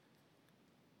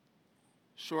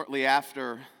Shortly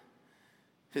after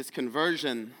his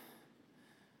conversion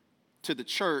to the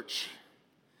church,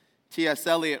 T.S.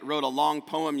 Eliot wrote a long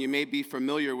poem, you may be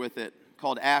familiar with it,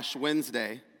 called Ash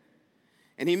Wednesday.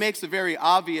 And he makes a very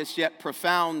obvious yet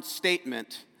profound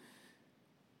statement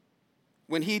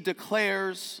when he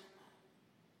declares,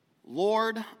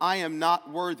 "Lord, I am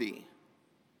not worthy.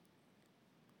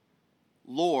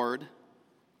 Lord,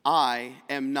 I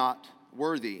am not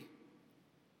worthy."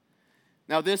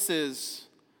 Now, this is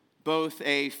both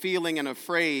a feeling and a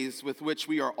phrase with which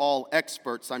we are all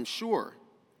experts, I'm sure.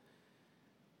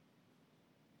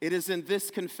 It is in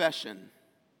this confession,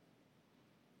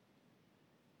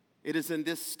 it is in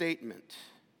this statement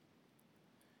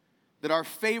that our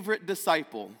favorite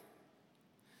disciple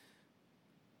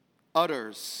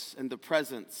utters in the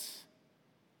presence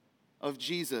of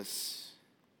Jesus,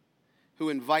 who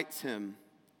invites him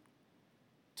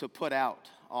to put out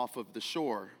off of the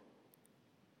shore.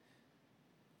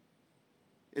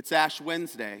 It's Ash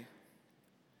Wednesday.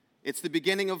 It's the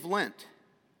beginning of Lent.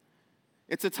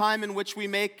 It's a time in which we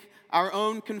make our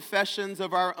own confessions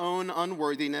of our own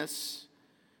unworthiness,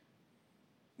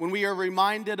 when we are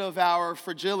reminded of our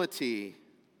fragility,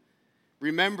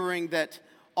 remembering that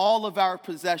all of our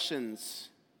possessions,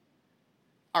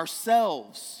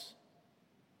 ourselves,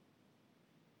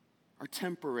 are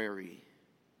temporary.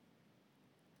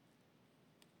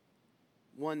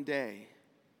 One day,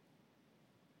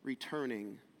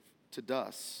 returning to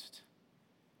dust.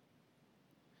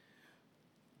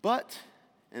 But,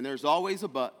 and there's always a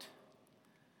but,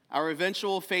 our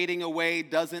eventual fading away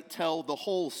doesn't tell the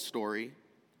whole story.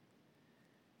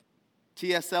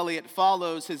 T.S. Eliot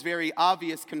follows his very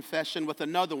obvious confession with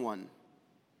another one.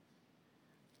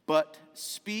 But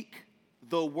speak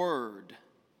the word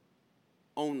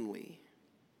only.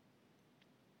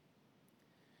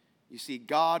 You see,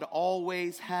 God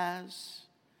always has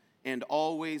and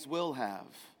always will have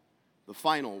the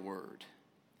final word.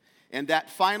 And that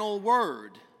final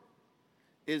word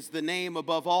is the name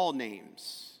above all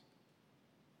names.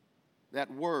 That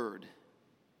word,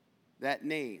 that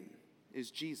name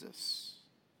is Jesus.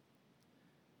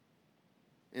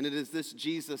 And it is this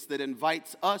Jesus that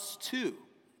invites us too,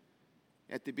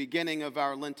 at the beginning of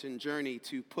our Lenten journey,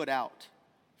 to put out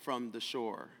from the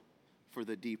shore for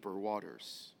the deeper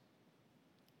waters.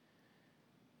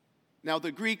 Now,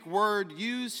 the Greek word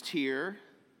used here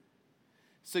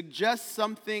suggests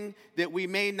something that we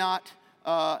may not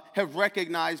have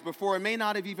recognized before, and may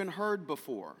not have even heard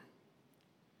before.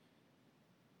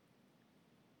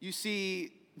 You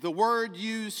see, the word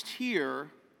used here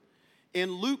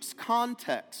in Luke's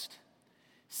context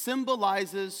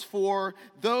symbolizes for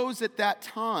those at that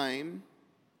time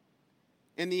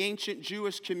in the ancient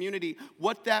Jewish community,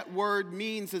 what that word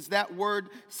means is that word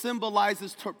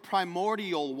symbolizes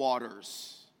primordial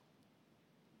waters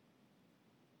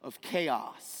of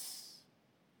chaos.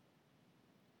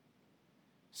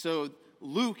 So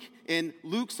Luke, in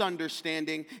Luke's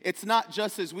understanding, it's not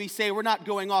just as we say, we're not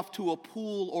going off to a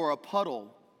pool or a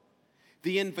puddle.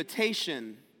 The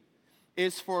invitation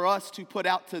is for us to put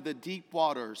out to the deep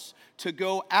waters, to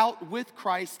go out with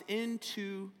Christ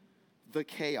into the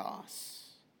chaos.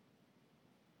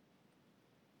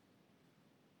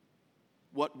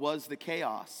 What was the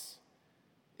chaos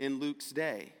in Luke's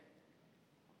day?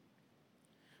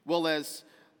 Well, as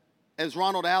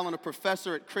Ronald Allen, a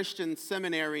professor at Christian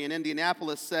Seminary in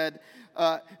Indianapolis, said,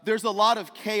 there's a lot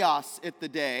of chaos at the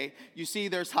day. You see,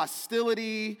 there's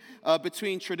hostility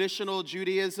between traditional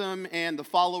Judaism and the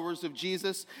followers of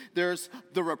Jesus. There's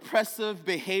the repressive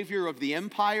behavior of the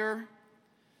empire.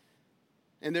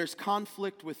 And there's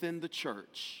conflict within the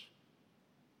church.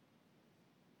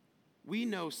 We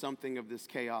know something of this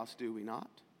chaos, do we not?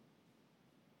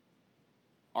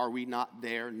 Are we not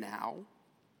there now?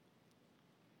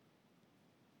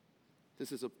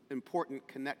 This is an important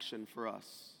connection for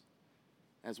us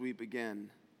as we begin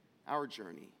our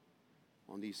journey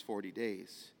on these 40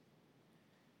 days.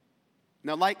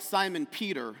 Now, like Simon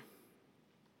Peter,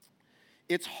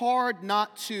 it's hard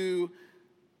not to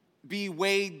be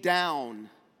weighed down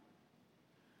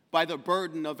by the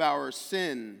burden of our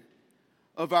sin,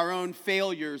 of our own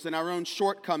failures and our own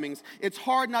shortcomings. It's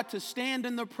hard not to stand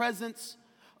in the presence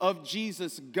of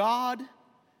Jesus, God,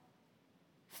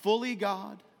 fully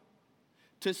God,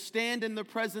 to stand in the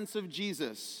presence of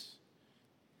Jesus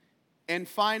and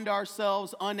find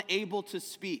ourselves unable to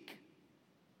speak.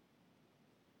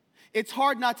 It's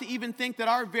hard not to even think that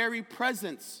our very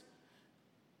presence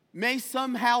may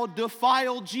somehow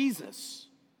defile Jesus.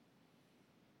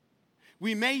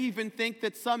 We may even think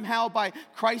that somehow by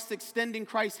Christ extending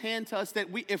Christ's hand to us, that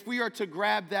if we are to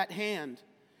grab that hand,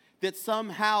 that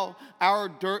somehow our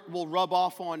dirt will rub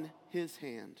off on his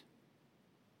hand.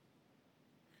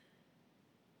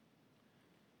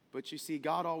 But you see,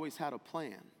 God always had a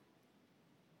plan.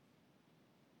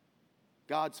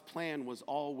 God's plan was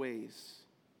always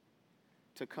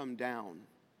to come down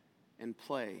and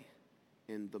play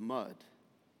in the mud.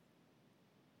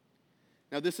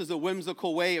 Now, this is a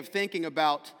whimsical way of thinking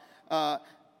about a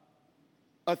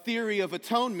theory of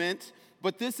atonement,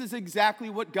 but this is exactly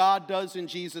what God does in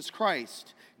Jesus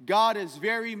Christ. God is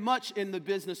very much in the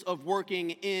business of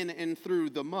working in and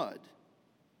through the mud.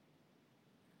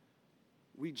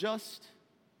 We just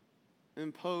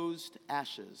imposed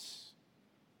ashes.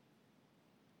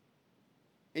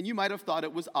 And you might have thought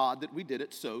it was odd that we did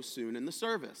it so soon in the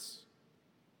service.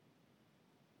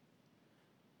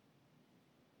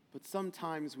 But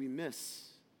sometimes we miss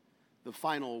the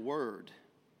final word,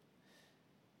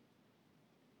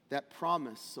 that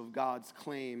promise of God's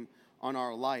claim on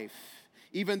our life.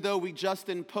 Even though we just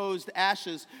imposed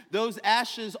ashes, those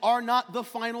ashes are not the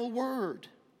final word.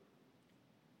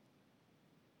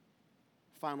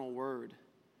 Final word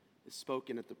is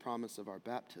spoken at the promise of our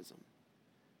baptism.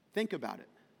 Think about it.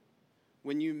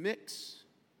 When you mix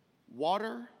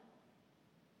water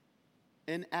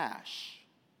and ash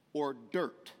or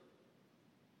dirt,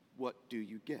 what do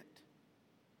you get?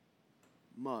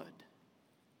 Mud.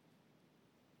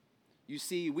 You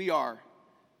see, we are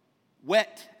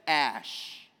wet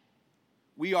ash.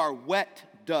 We are wet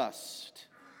dust.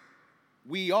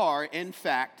 We are, in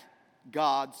fact,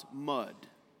 God's mud.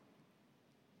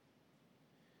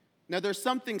 Now, there's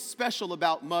something special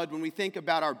about mud when we think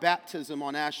about our baptism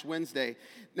on Ash Wednesday.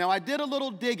 Now, I did a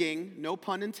little digging, no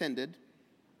pun intended,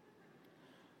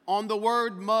 on the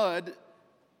word mud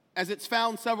as it's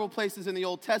found several places in the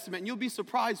Old Testament, and you'll be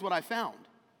surprised what I found.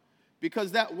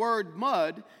 Because that word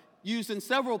mud, used in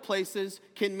several places,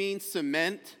 can mean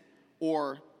cement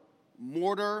or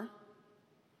mortar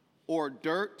or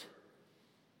dirt.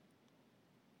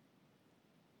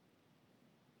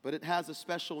 But it has a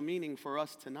special meaning for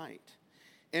us tonight.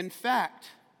 In fact,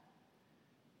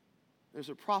 there's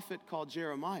a prophet called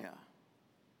Jeremiah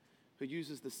who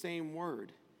uses the same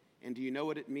word. And do you know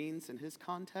what it means in his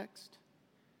context?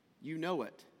 You know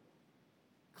it.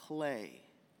 Clay.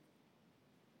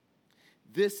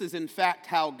 This is, in fact,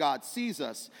 how God sees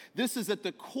us. This is at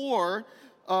the core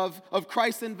of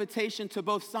Christ's invitation to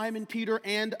both Simon Peter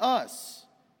and us.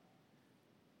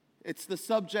 It's the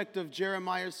subject of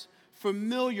Jeremiah's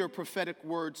familiar prophetic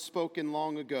words spoken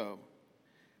long ago.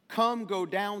 Come, go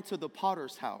down to the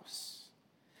potter's house,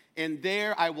 and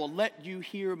there I will let you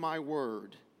hear my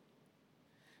word.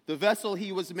 The vessel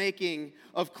he was making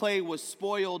of clay was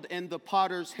spoiled in the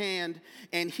potter's hand,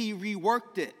 and he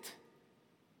reworked it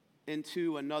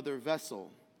into another vessel,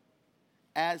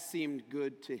 as seemed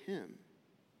good to him.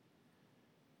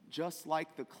 Just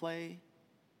like the clay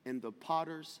in the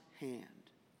potter's hand,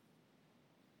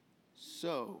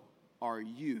 so are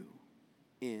you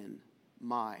in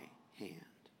my hand.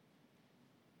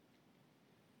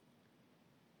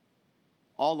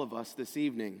 All of us this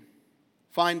evening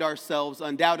find ourselves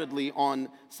undoubtedly on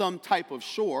some type of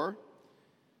shore,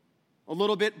 a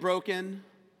little bit broken,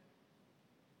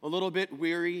 a little bit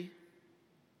weary,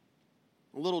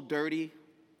 a little dirty,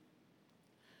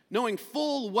 knowing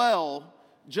full well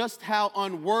just how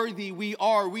unworthy we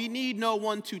are. We need no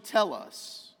one to tell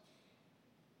us.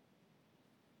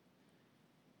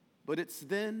 But it's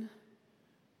then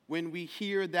when we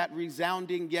hear that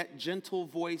resounding yet gentle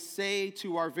voice say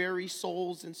to our very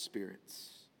souls and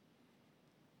spirits,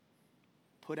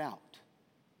 put out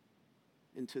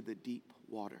into the deep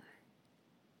water.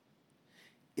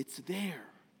 It's there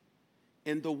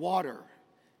in the water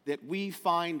that we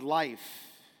find life.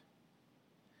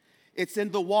 It's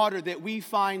in the water that we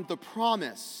find the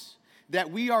promise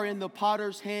that we are in the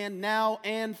potter's hand now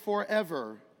and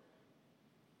forever.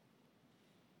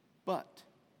 But,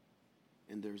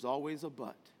 and there's always a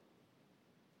but,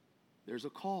 there's a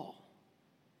call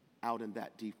out in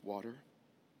that deep water.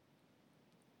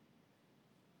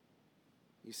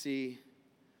 You see,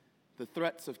 the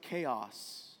threats of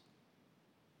chaos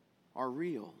are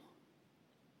real.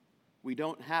 We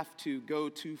don't have to go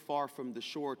too far from the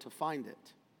shore to find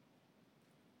it.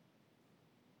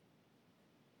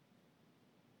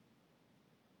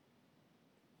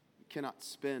 We cannot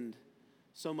spend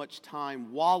so much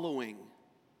time wallowing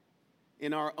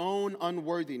in our own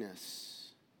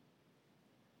unworthiness,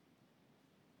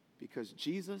 because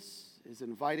Jesus is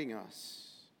inviting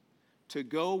us to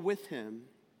go with him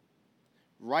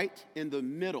right in the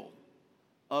middle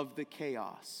of the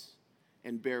chaos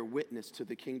and bear witness to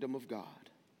the kingdom of God.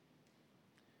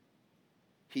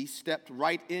 He stepped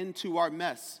right into our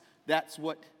mess that's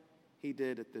what he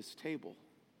did at this table.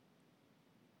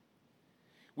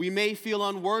 We may feel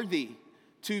unworthy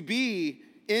to be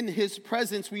in his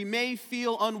presence. We may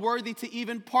feel unworthy to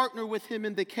even partner with him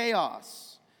in the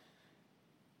chaos.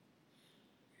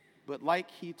 But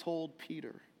like he told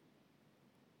Peter,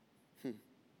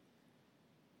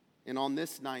 and on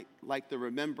this night, like the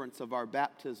remembrance of our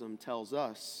baptism tells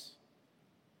us,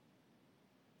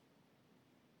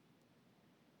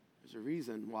 there's a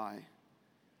reason why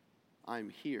I'm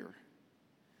here.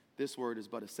 This word is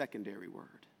but a secondary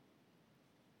word.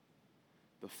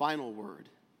 The final word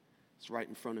is right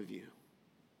in front of you.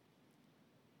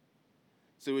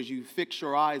 So as you fix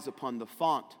your eyes upon the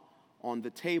font on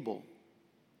the table,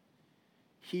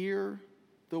 hear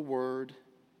the word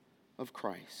of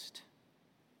Christ.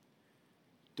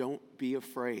 Don't be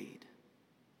afraid,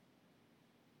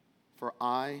 for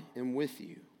I am with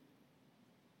you.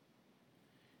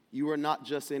 You are not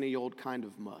just any old kind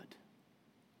of mud.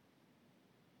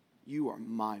 You are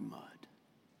my mud.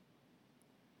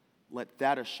 Let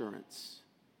that assurance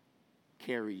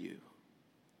carry you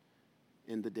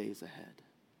in the days ahead.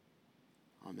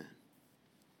 Amen.